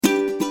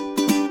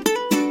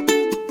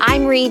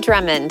I'm Ree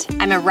Drummond.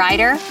 I'm a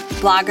writer,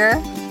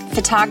 blogger,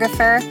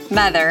 photographer,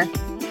 mother,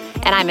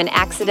 and I'm an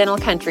accidental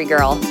country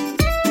girl.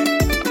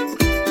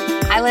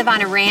 I live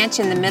on a ranch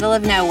in the middle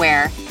of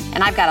nowhere,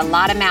 and I've got a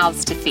lot of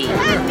mouths to feed.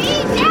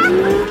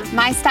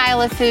 My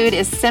style of food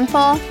is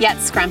simple yet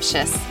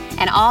scrumptious,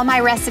 and all my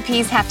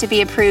recipes have to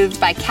be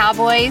approved by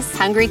cowboys,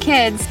 hungry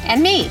kids,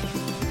 and me.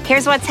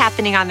 Here's what's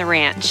happening on the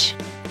ranch.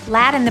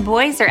 Lad and the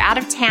boys are out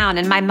of town,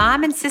 and my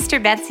mom and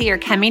sister Betsy are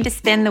coming to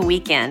spend the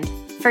weekend.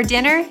 For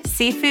dinner,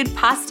 seafood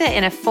pasta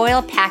in a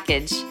foil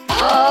package.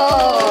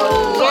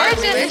 Oh,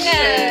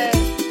 gorgeousness!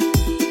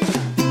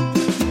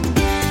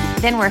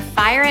 Then we're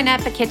firing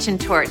up a kitchen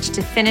torch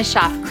to finish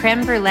off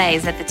creme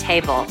brulees at the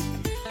table.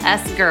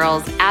 Us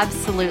girls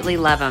absolutely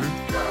love them.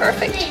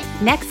 Perfect.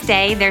 Next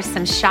day, there's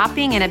some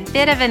shopping and a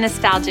bit of a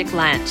nostalgic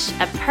lunch.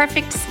 A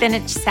perfect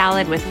spinach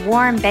salad with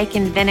warm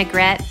bacon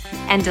vinaigrette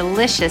and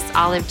delicious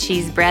olive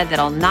cheese bread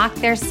that'll knock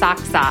their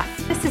socks off.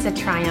 This is a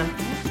triumph.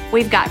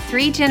 We've got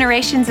 3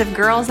 generations of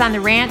girls on the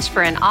ranch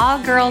for an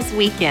all-girls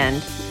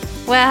weekend.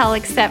 Well,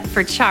 except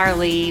for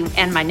Charlie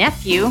and my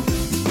nephew.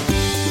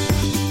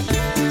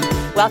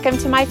 Welcome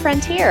to my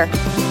frontier.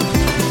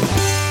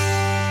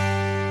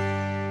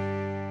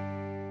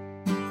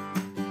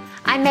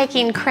 I'm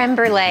making creme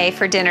brulee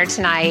for dinner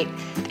tonight.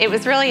 It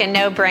was really a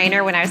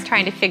no-brainer when I was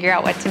trying to figure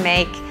out what to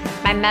make.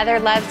 My mother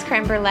loves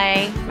creme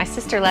brulee, my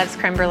sister loves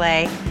creme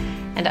brulee,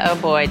 and oh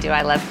boy, do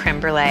I love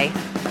creme brulee.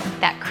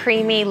 That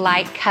creamy,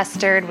 light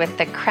custard with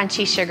the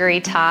crunchy, sugary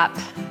top.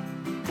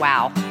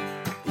 Wow.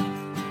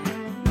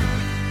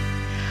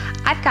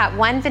 I've got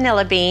 1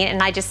 vanilla bean,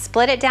 and I just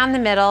split it down the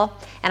middle,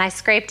 and I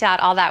scraped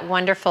out all that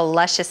wonderful,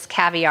 luscious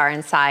caviar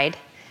inside.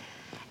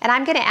 And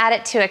I'm gonna add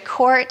it to a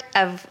quart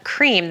of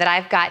cream that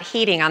I've got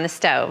heating on the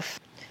stove.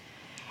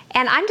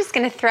 And I'm just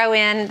gonna throw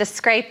in the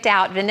scraped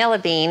out vanilla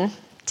bean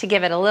to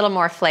give it a little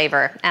more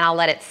flavor, and I'll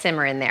let it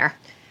simmer in there.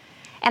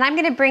 And I'm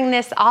gonna bring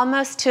this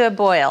almost to a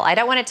boil. I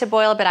don't want it to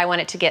boil, but I want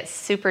it to get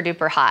super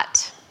duper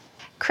hot.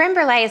 Creme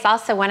brulee is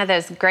also one of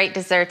those great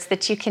desserts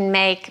that you can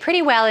make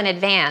pretty well in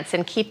advance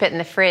and keep it in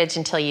the fridge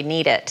until you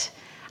need it.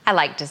 I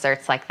like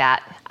desserts like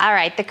that. All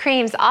right, the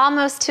cream's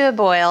almost to a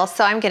boil,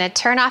 so I'm gonna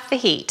turn off the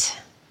heat.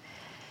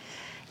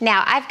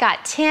 Now I've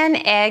got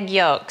 10 egg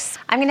yolks.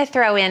 I'm gonna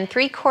throw in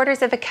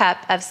 3/4 of a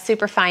cup of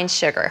superfine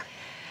sugar.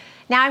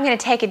 Now I'm gonna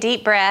take a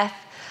deep breath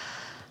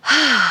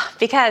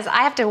because I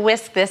have to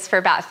whisk this for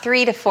about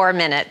 3 to 4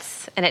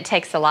 minutes, and it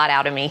takes a lot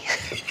out of me,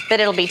 but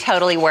it'll be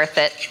totally worth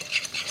it.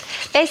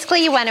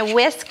 Basically, you wanna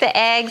whisk the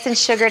eggs and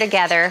sugar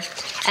together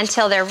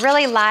until they're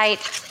really light,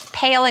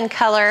 pale in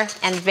color,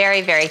 and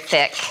very, very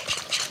thick.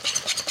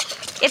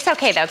 It's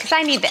okay though, because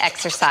I need the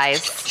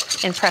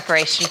exercise in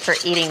preparation for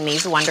eating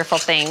these wonderful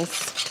things.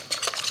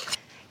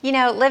 You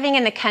know, living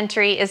in the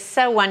country is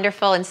so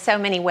wonderful in so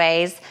many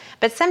ways,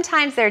 but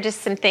sometimes there are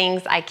just some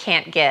things I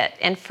can't get,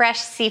 and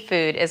fresh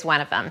seafood is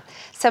one of them.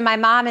 So my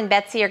mom and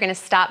Betsy are gonna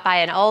stop by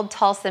an old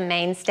Tulsa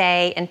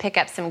mainstay and pick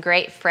up some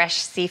great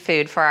fresh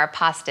seafood for our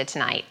pasta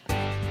tonight. Go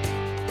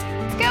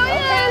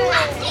in!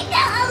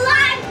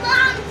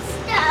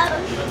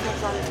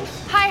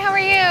 Hi, how are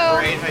you?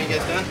 Great, how you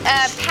guys doing?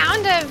 A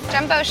pound of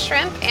jumbo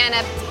shrimp and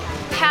a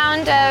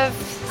pound of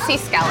sea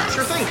scallops.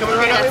 Sure thing, coming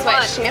right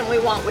up. And we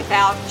want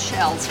without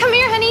shells. Come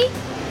here, honey.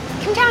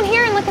 Come down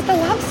here and look at the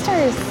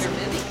lobsters.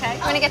 Okay.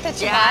 Want to get the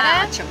ciabatta?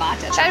 Yeah,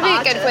 ciabatta. That'd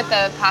be good with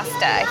the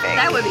pasta, I think.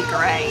 That would be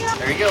great.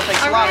 There you go,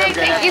 thanks All a lot. right,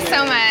 thank you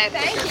so much.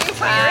 Thank you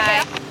for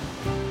Bye.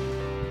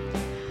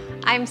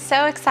 I'm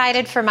so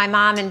excited for my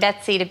mom and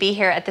Betsy to be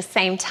here at the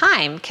same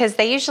time because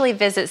they usually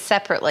visit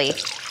separately.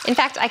 In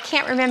fact, I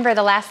can't remember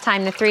the last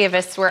time the 3 of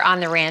us were on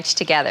the ranch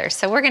together,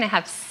 so we're gonna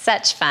have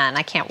such fun.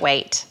 I can't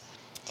wait.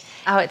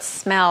 Oh, it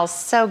smells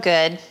so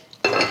good.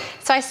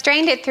 So I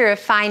strained it through a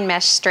fine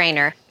mesh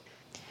strainer.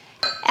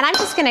 And I'm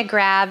just gonna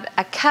grab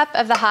a cup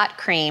of the hot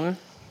cream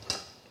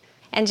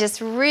and just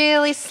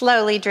really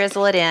slowly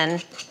drizzle it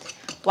in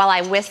while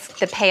I whisk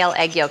the pale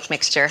egg yolk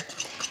mixture.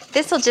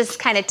 This will just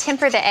kind of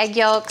temper the egg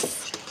yolks.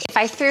 If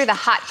I threw the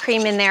hot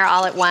cream in there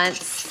all at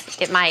once,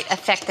 it might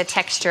affect the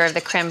texture of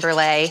the creme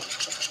brulee.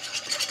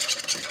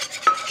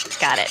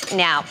 Got it.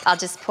 Now, I'll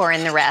just pour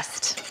in the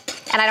rest.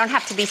 And I don't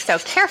have to be so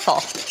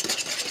careful.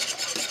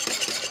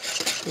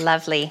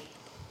 Lovely.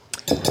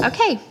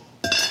 Okay.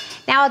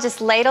 Now I'll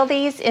just ladle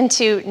these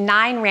into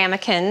 9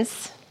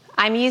 ramekins.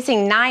 I'm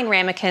using 9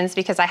 ramekins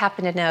because I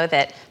happen to know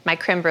that my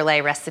creme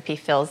brulee recipe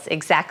fills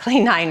exactly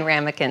 9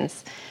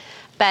 ramekins.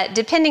 But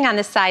depending on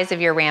the size of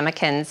your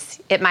ramekins,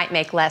 it might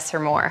make less or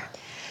more.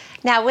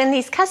 Now, when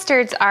these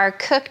custards are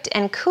cooked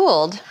and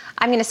cooled,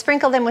 I'm gonna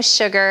sprinkle them with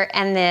sugar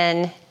and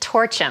then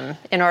torch them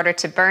in order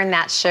to burn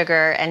that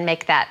sugar and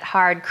make that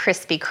hard,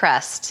 crispy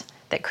crust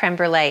that creme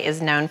brulee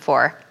is known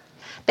for.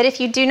 But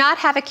if you do not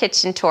have a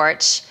kitchen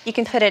torch, you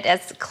can put it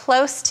as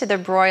close to the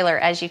broiler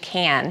as you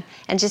can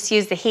and just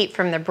use the heat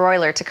from the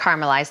broiler to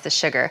caramelize the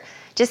sugar.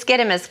 Just get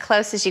them as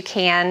close as you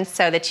can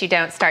so that you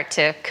don't start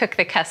to cook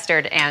the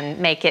custard and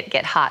make it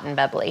get hot and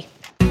bubbly.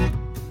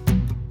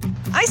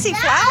 I see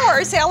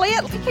flowers,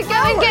 Elliot. You could go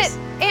and get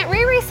Aunt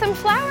Riri some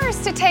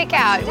flowers to take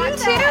out. Want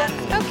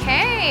to?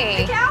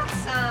 Okay. Pick out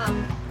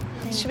some.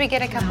 Should we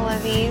get a couple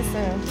of these?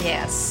 And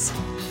Yes.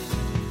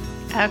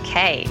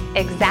 Okay,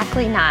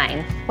 exactly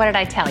 9. What did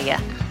I tell you?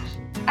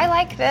 I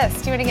like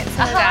this. Do you want to get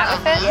some of that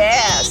with it?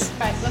 Yes.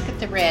 Right, look at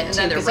the red too,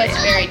 Another because that's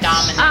red. very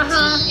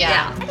dominant.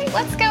 Yeah. I think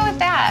let's go with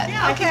that.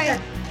 Yeah, okay.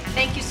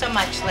 Thank you so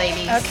much,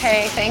 ladies.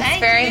 Okay, thanks Thank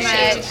very you. much.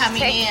 Appreciate you coming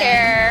Take in.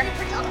 care.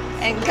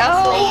 And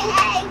go.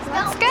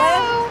 Let's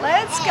go.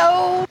 Let's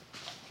go.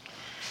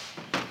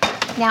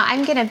 Now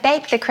I'm gonna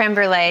bake the creme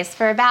brulees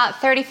for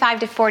about 35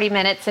 to 40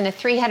 minutes in a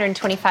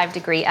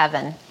 325-degree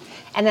oven.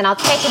 And then I'll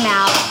take them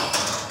out,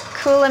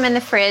 cool them in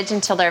the fridge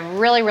until they're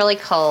really, really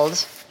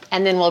cold,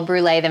 and then we'll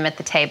brulee them at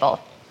the table.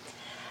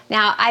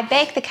 Now I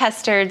bake the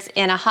custards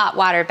in a hot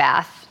water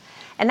bath,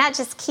 and that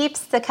just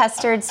keeps the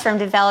custards from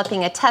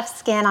developing a tough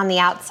skin on the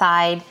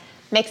outside,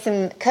 makes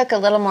them cook a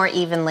little more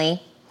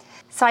evenly.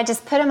 So I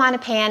just put them on a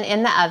pan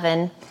in the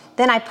oven.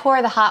 Then I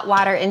pour the hot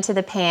water into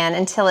the pan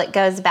until it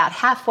goes about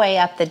halfway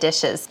up the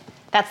dishes.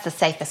 That's the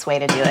safest way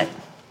to do it.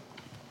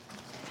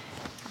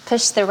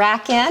 Push the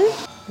rack in,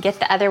 get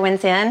the other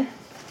ones in.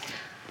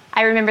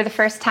 I remember the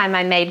first time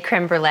I made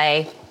creme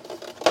brulee.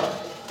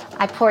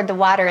 I poured the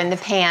water in the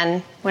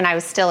pan when I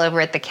was still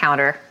over at the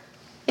counter.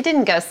 It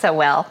didn't go so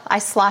well. I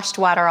sloshed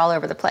water all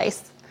over the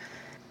place.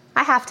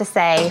 I have to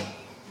say,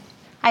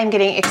 I'm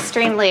getting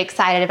extremely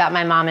excited about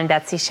my mom and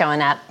Betsy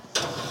showing up.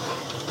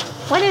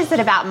 What is it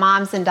about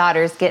moms and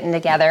daughters getting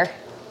together?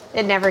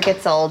 It never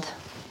gets old.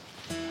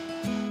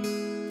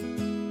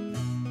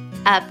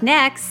 Up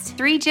next,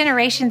 3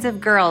 generations of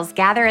girls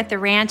gather at the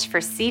ranch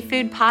for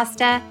seafood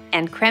pasta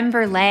and creme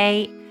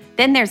brulee.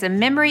 Then there's a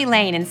memory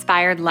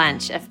lane-inspired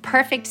lunch of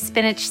perfect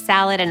spinach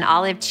salad and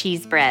olive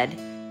cheese bread.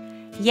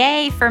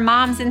 Yay for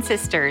moms and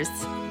sisters!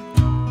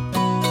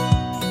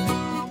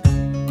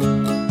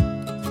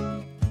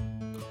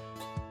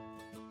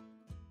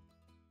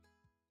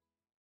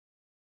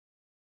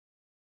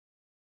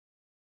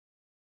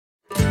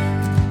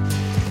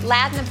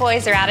 Lad and the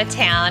boys are out of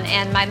town,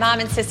 and my mom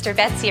and sister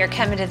Betsy are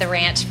coming to the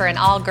ranch for an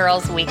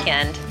all-girls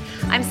weekend.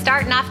 I'm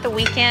starting off the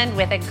weekend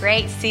with a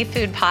great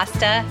seafood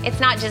pasta.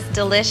 It's not just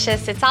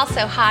delicious, it's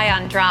also high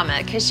on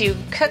drama because you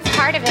cook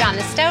part of it on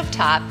the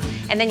stovetop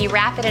and then you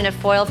wrap it in a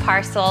foil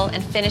parcel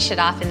and finish it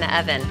off in the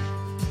oven.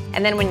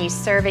 And then when you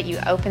serve it, you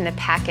open the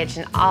package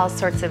and all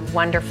sorts of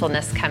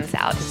wonderfulness comes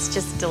out. It's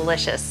just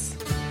delicious.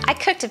 I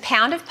cooked a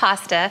pound of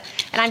pasta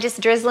and I'm just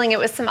drizzling it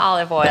with some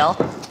olive oil,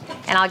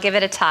 and I'll give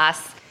it a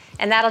toss,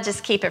 and that'll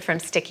just keep it from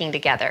sticking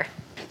together.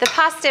 The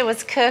pasta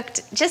was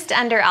cooked just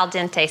under al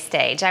dente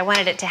stage. I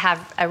wanted it to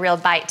have a real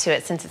bite to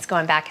it since it's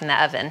going back in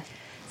the oven.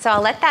 So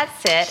I'll let that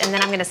sit, and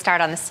then I'm gonna start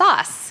on the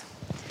sauce.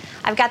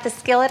 I've got the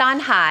skillet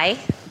on high,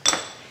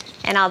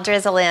 and I'll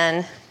drizzle in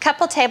a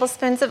couple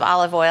tablespoons of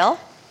olive oil,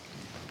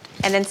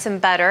 and then some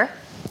butter.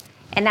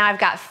 And now I've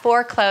got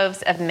 4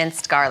 cloves of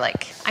minced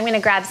garlic. I'm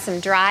gonna grab some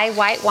dry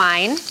white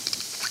wine,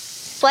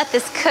 let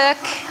this cook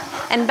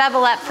and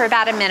bubble up for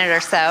about a minute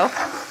or so.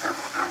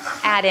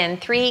 Add in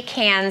 3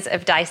 cans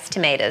of diced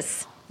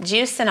tomatoes,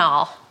 juice and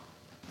all.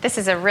 This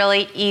is a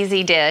really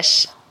easy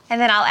dish.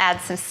 And then I'll add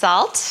some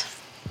salt,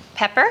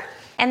 pepper,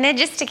 and then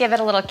just to give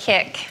it a little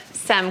kick,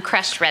 some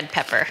crushed red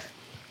pepper.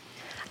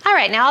 All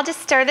right, now I'll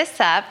just stir this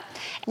up.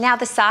 Now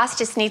the sauce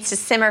just needs to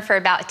simmer for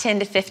about 10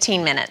 to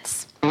 15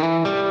 minutes.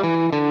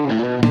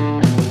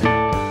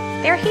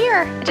 They're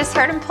here. I just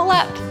heard them pull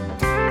up.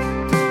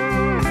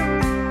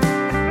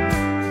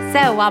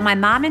 So while my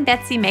mom and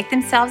Betsy make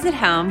themselves at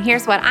home,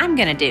 here's what I'm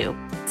gonna do.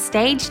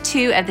 Stage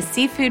 2 of the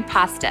seafood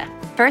pasta.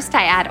 First,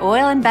 I add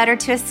oil and butter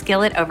to a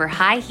skillet over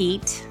high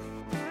heat.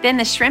 Then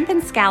the shrimp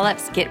and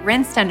scallops get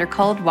rinsed under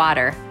cold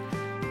water.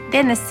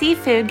 Then the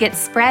seafood gets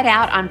spread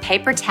out on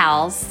paper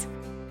towels.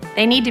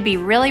 They need to be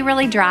really,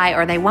 really dry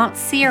or they won't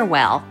sear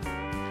well.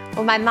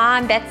 Well, my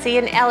mom, Betsy,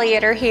 and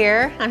Elliot are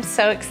here. I'm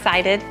so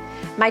excited.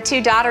 My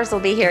 2 daughters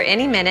will be here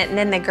any minute, and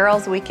then the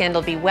girls' weekend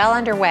will be well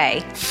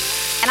underway.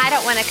 And I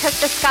don't want to cook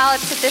the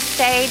scallops at this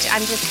stage.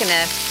 I'm just going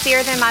to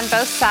sear them on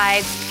both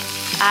sides.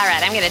 All right,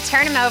 I'm going to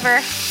turn them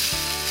over.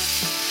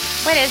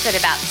 What is it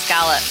about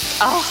scallops?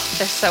 Oh,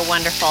 they're so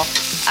wonderful.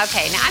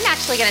 Okay, now I'm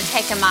actually going to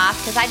take them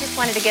off because I just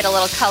wanted to get a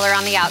little color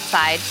on the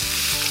outside.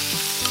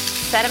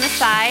 Set them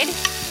aside.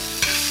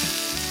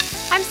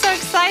 I'm so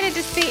excited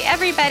to see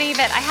everybody,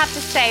 but I have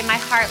to say my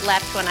heart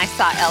leapt when I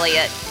saw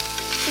Elliot.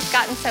 He's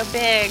gotten so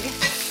big.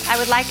 I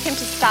would like him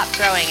to stop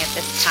growing at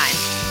this time.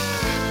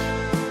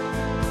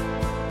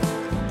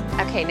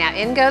 Okay, now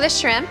in go the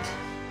shrimp.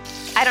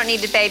 I don't need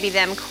to baby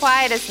them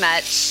quite as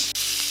much.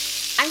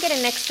 I'm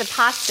gonna mix the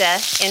pasta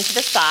into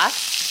the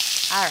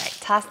sauce. All right,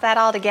 toss that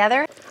all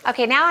together.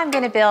 Okay, now I'm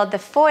gonna build the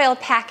foil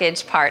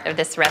package part of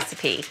this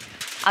recipe.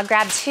 I'll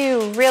grab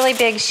 2 really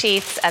big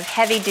sheets of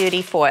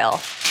heavy-duty foil.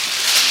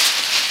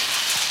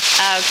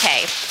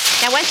 Okay,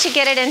 now once you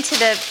get it into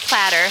the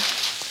platter,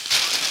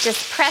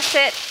 just press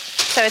it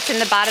so it's in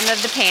the bottom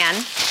of the pan.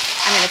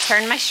 I'm gonna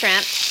turn my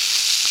shrimp.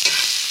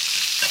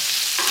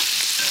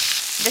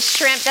 The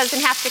shrimp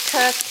doesn't have to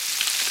cook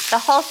the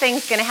whole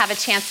thing's gonna have a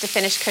chance to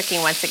finish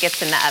cooking once it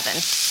gets in the oven.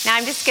 Now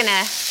I'm just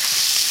gonna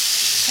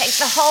take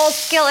the whole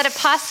skillet of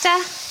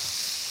pasta,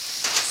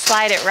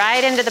 slide it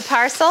right into the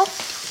parcel,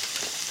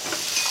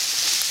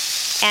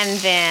 and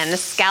then the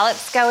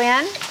scallops go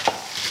in.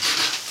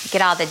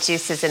 Get all the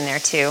juices in there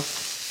too.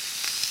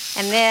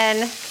 And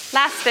then,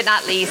 last but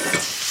not least,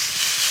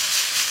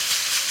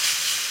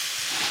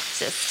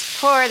 just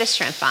pour the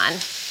shrimp on.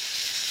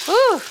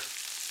 Woo!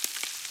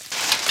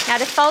 Now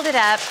to fold it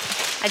up,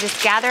 I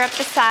just gather up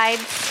the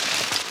sides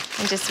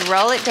and just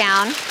roll it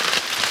down.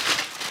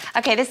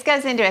 Okay, this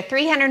goes into a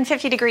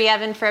 350-degree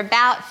oven for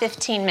about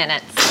 15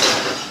 minutes.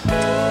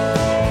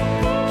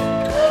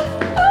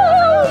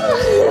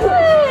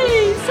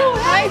 Hey, so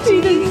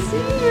happy to see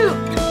you.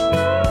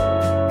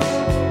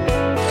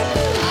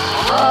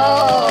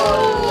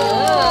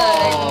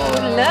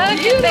 Look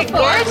at the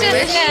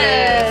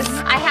gorgeousness.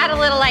 I had a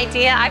little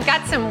idea. I've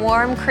got some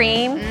warm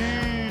cream.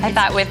 I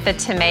thought with the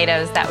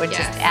tomatoes that would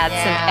just add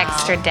some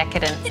extra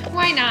decadence.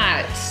 Why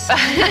not?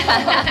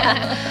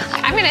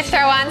 I'm gonna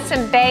throw on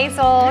some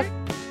basil.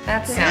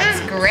 That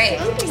sounds great.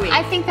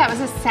 I think that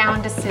was a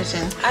sound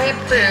decision. I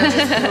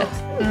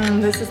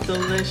approve. This is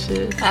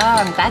delicious. Oh,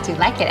 I'm glad you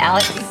like it,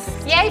 Alex.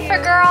 Yay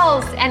for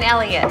girls and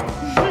Elliot.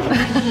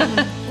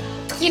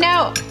 You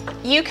know,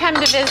 you come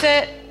to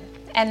visit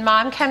and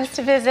Mom comes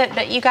to visit,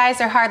 but you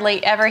guys are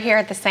hardly ever here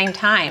at the same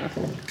time.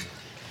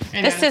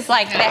 This is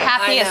like the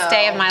happiest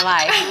day of my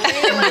life.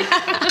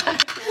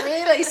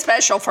 Really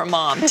special for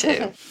Mom,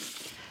 too.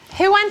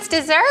 Who wants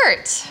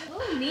dessert?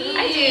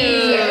 I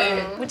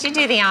do. Would you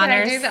do the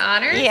honors? Can I do the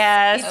honors?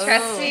 Yes. You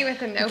trust me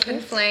with an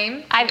open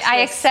flame? I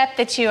accept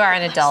that you are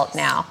an adult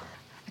now.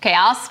 Okay,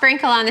 I'll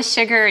sprinkle on the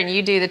sugar and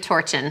you do the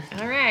torching.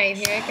 All right,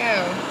 here I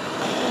go.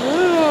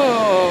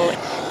 Ooh.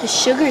 The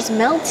sugar's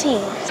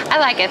melting. I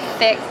like a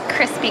thick,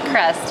 crispy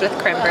crust with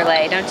creme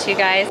brulee, don't you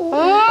guys?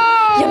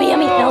 Yummy,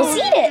 yummy. Now let's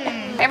eat it.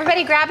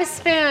 Everybody grab a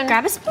spoon.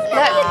 Grab a spoon.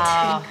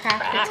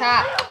 Crack the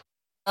top.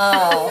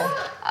 Oh.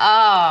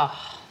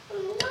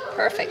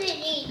 Perfect.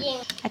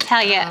 I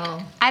tell you,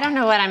 I don't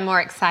know what I'm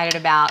more excited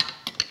about.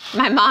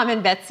 My mom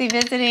and Betsy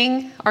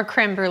visiting or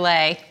creme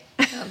brulee.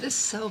 Oh, this is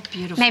so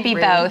beautiful. Maybe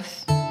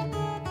both.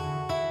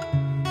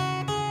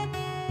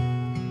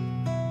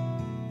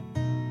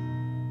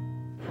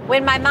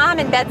 When my mom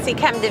and Betsy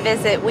come to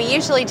visit, we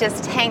usually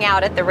just hang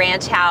out at the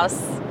ranch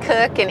house,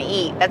 cook and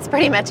eat. That's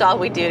pretty much all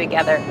we do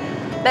together.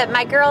 But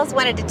my girls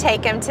wanted to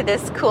take them to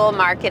this cool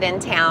market in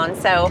town,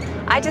 so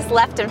I just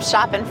left them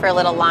shopping for a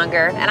little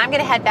longer, and I'm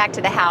gonna head back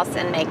to the house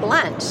and make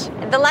lunch.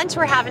 And the lunch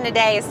we're having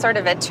today is sort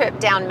of a trip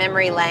down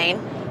memory lane.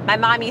 My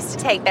mom used to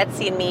take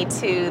Betsy and me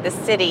to the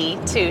city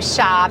to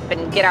shop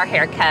and get our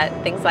hair cut,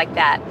 things like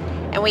that.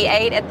 And we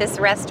ate at this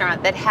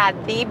restaurant that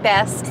had the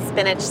best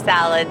spinach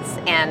salads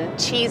and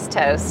cheese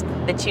toast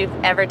that you've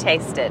ever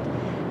tasted.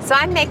 So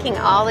I'm making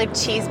olive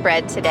cheese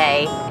bread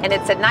today, and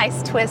it's a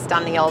nice twist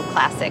on the old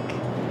classic.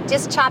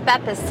 Just chop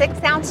up a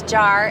 6-ounce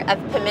jar of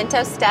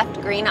pimento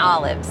stuffed green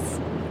olives.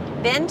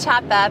 Then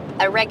chop up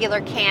a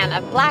regular can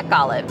of black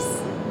olives.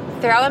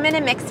 Throw them in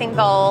a mixing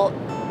bowl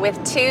with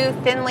 2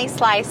 thinly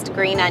sliced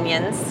green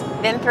onions.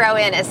 Then throw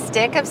in a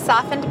stick of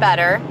softened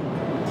butter,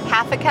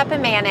 half a cup of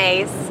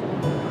mayonnaise,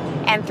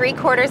 and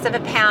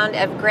 3/4 pound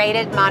of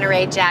grated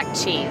Monterey Jack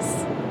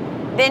cheese.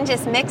 Then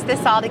just mix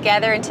this all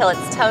together until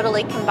it's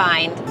totally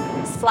combined.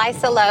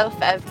 Slice a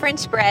loaf of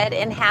French bread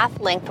in half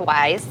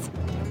lengthwise.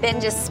 Then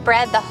just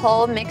spread the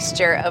whole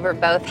mixture over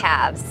both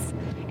halves.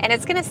 And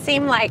it's gonna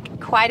seem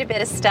like quite a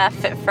bit of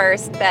stuff at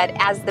first, but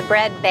as the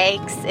bread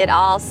bakes, it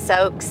all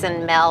soaks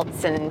and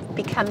melts and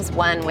becomes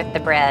one with the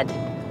bread.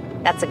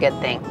 That's a good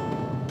thing.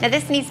 Now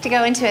this needs to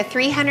go into a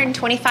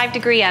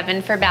 325-degree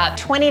oven for about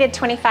 20 to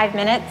 25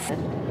 minutes.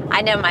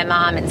 I know my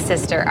mom and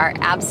sister are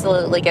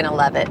absolutely gonna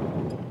love it.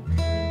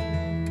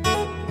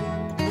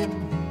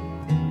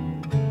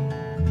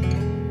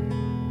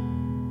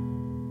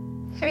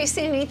 Have you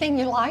seen anything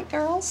you like,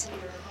 girls?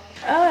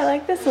 Oh, I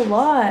like this a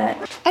lot.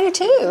 I do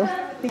too.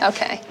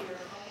 Okay.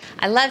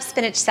 I love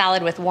spinach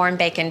salad with warm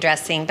bacon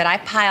dressing, but I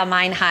pile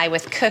mine high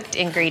with cooked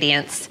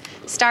ingredients,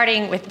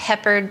 starting with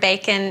peppered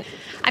bacon.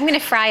 I'm gonna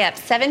fry up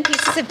 7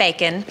 pieces of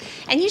bacon,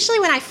 and usually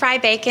when I fry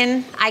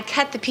bacon, I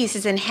cut the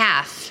pieces in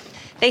half.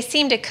 They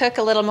seem to cook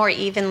a little more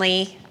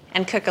evenly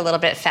and cook a little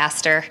bit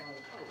faster.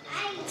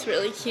 It's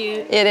really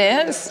cute. It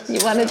is? You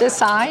want to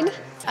decide?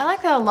 I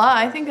like that a lot.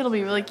 I think it'll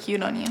be really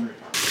cute on you.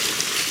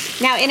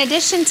 Now, in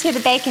addition to the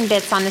bacon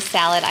bits on the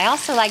salad, I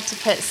also like to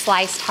put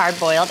sliced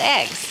hard-boiled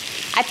eggs.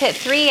 I put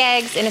 3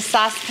 eggs in a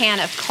saucepan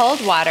of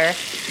cold water,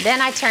 then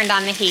I turned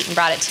on the heat and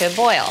brought it to a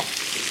boil.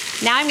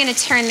 Now I'm gonna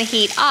turn the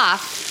heat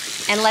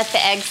off and let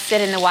the eggs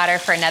sit in the water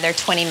for another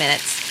 20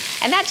 minutes.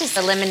 And that just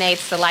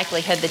eliminates the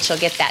likelihood that you'll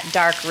get that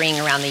dark ring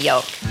around the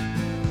yolk.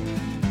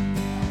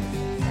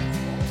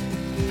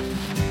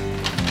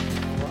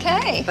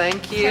 Okay.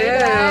 Thank you.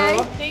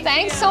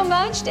 Thanks so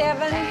much,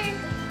 Devin.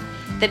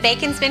 The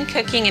bacon's been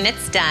cooking and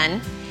it's done.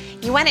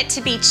 You want it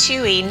to be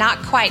chewy, not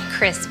quite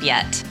crisp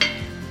yet.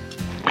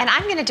 And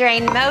I'm gonna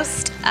drain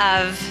most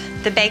of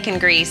the bacon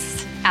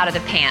grease out of the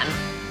pan.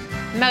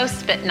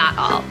 most but not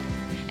all.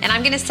 And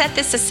I'm gonna set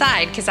this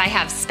aside because I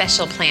have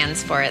special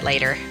plans for it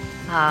later.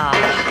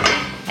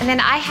 And then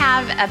I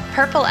have a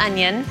purple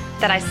onion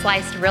that I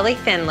sliced really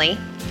thinly,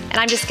 and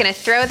I'm just gonna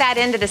throw that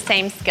into the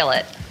same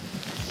skillet.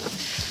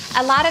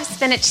 A lot of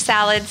spinach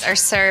salads are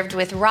served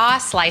with raw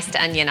sliced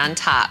onion on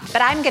top,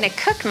 but I'm gonna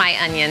cook my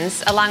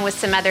onions along with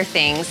some other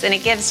things, and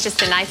it gives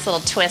just a nice little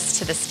twist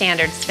to the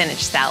standard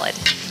spinach salad.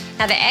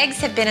 Now the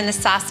eggs have been in the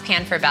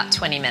saucepan for about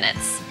 20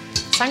 minutes.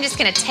 So I'm just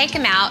gonna take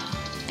them out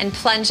and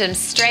plunge them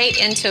straight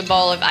into a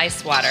bowl of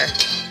ice water.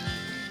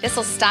 This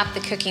will stop the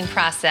cooking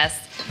process.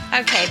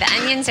 Okay, the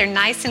onions are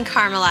nice and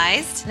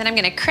caramelized. Then I'm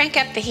gonna crank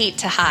up the heat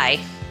to high.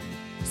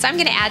 So I'm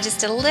gonna add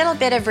just a little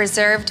bit of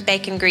reserved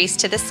bacon grease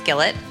to the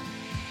skillet.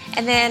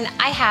 And then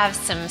I have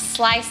some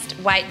sliced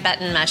white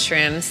button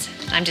mushrooms.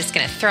 I'm just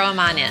gonna throw them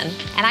on in.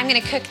 And I'm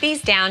gonna cook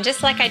these down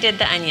just like I did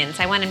the onions.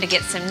 I want them to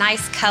get some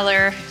nice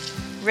color,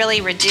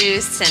 really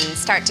reduce and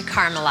start to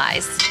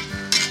caramelize.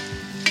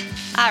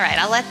 All right,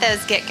 I'll let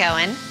those get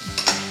going.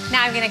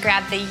 Now I'm gonna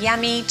grab the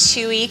yummy,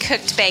 chewy,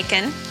 cooked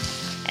bacon.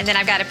 And then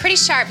I've got a pretty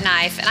sharp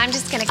knife, and I'm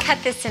just gonna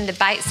cut this into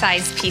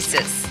bite-sized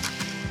pieces.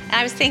 And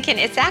I was thinking,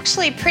 it's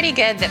actually pretty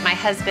good that my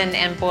husband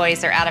and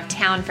boys are out of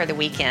town for the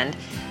weekend.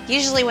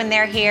 Usually when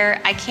they're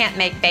here, I can't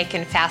make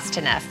bacon fast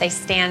enough. They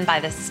stand by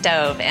the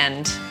stove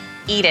and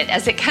eat it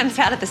as it comes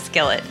out of the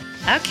skillet.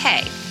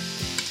 Okay,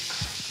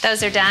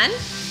 those are done.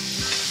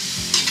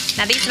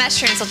 Now these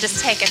mushrooms will just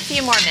take a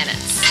few more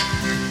minutes.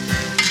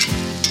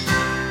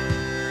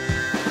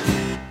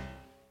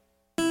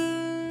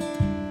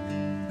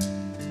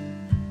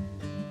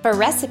 For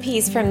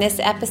recipes from this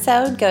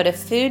episode, go to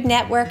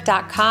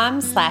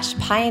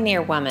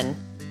foodnetwork.com/pioneerwoman.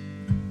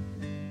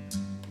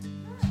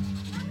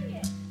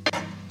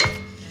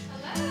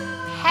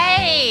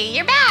 Hey,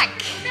 you're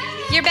back.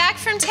 You're back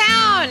from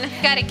town.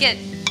 Got to get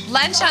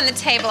lunch on the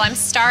table. I'm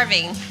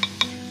starving.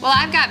 Well,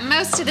 I've got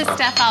most of the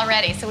stuff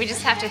already, so we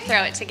just have to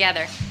throw it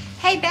together.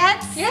 Hey,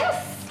 Bets.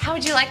 Yes. How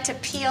would you like to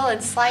peel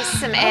and slice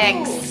some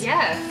eggs?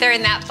 Yes. They're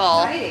in that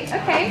bowl. Righty.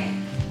 Okay.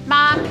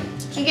 Mom,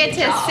 you get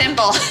to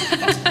assemble.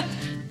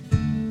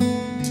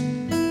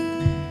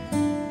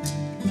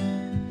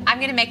 I'm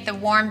gonna make the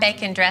warm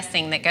bacon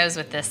dressing that goes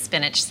with this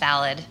spinach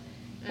salad,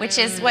 which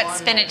is what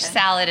spinach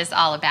salad is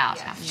all about.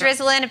 Yeah.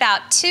 Drizzle in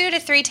about 2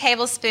 to 3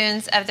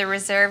 tablespoons of the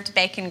reserved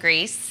bacon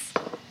grease.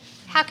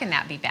 How can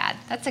that be bad?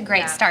 That's a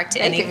great start to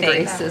anything.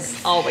 Bacon grease is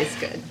always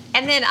good.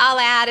 And then I'll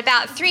add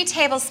about 3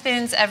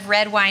 tablespoons of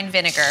red wine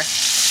vinegar.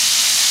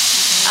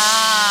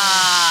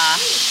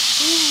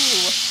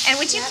 Ooh. And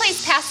would you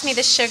please pass me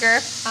the sugar?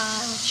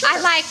 Sure.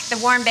 I like the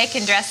warm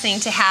bacon dressing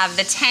to have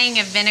the tang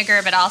of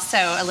vinegar, but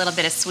also a little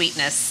bit of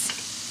sweetness.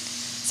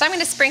 So I'm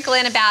going to sprinkle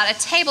in about a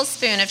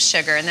tablespoon of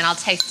sugar, and then I'll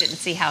taste it and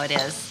see how it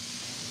is.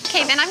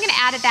 Okay, then I'm going to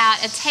add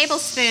about a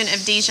tablespoon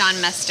of Dijon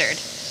mustard.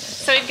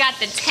 So we've got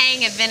the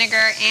tang of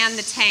vinegar and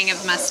the tang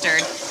of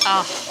mustard.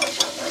 Oh,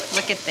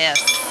 look at this.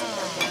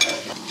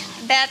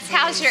 Bets,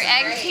 how's your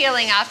egg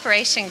peeling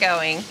operation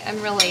going?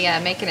 I'm really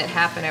making it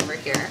happen over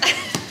here.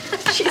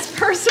 She's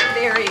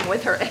persevering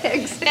with her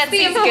eggs.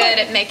 Betsy's good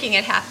at making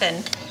it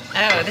happen.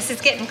 Oh, this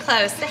is getting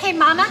close. Hey,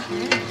 Mama,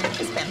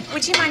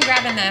 would you mind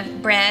grabbing the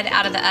bread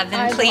out of the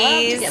oven,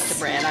 please? I'd love to get the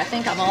bread. I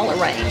think I'm all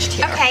arranged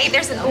here. Okay,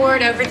 there's a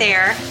board over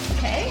there.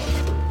 Okay.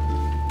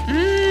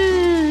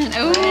 Ooh,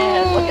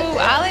 look at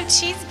this. olive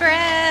cheese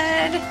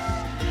bread.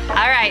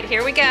 All right,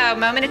 here we go.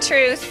 Moment of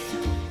truth.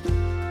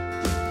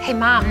 Hey,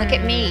 Mom, look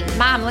at me.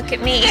 Mom, look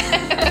at me.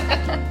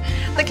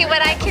 Look at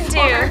what I can do.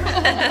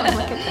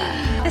 Look at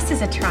that. This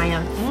is a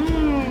triumph.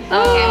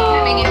 Okay, I'm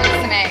turning into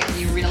some eggs.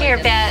 You really Here,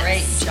 did Bets. a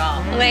great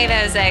job. Lay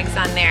those eggs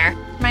on there.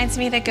 Reminds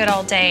me of the good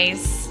old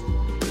days.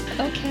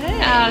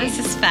 Okay. Oh, this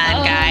is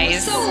fun,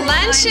 guys. so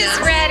Lunch is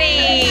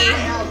ready.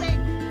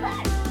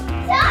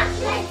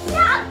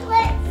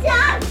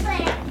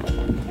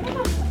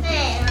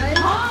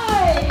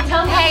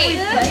 Hey,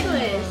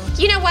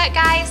 you know what,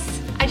 guys?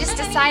 I just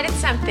decided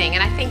something,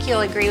 and I think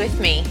you'll agree with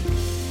me.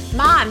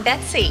 Mom,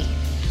 Betsy,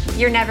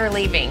 you're never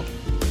leaving.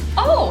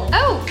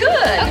 Oh,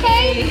 good.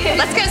 Okay.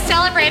 Let's go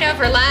celebrate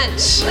over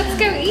lunch. Let's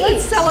go eat.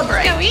 Let's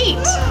celebrate. Go eat.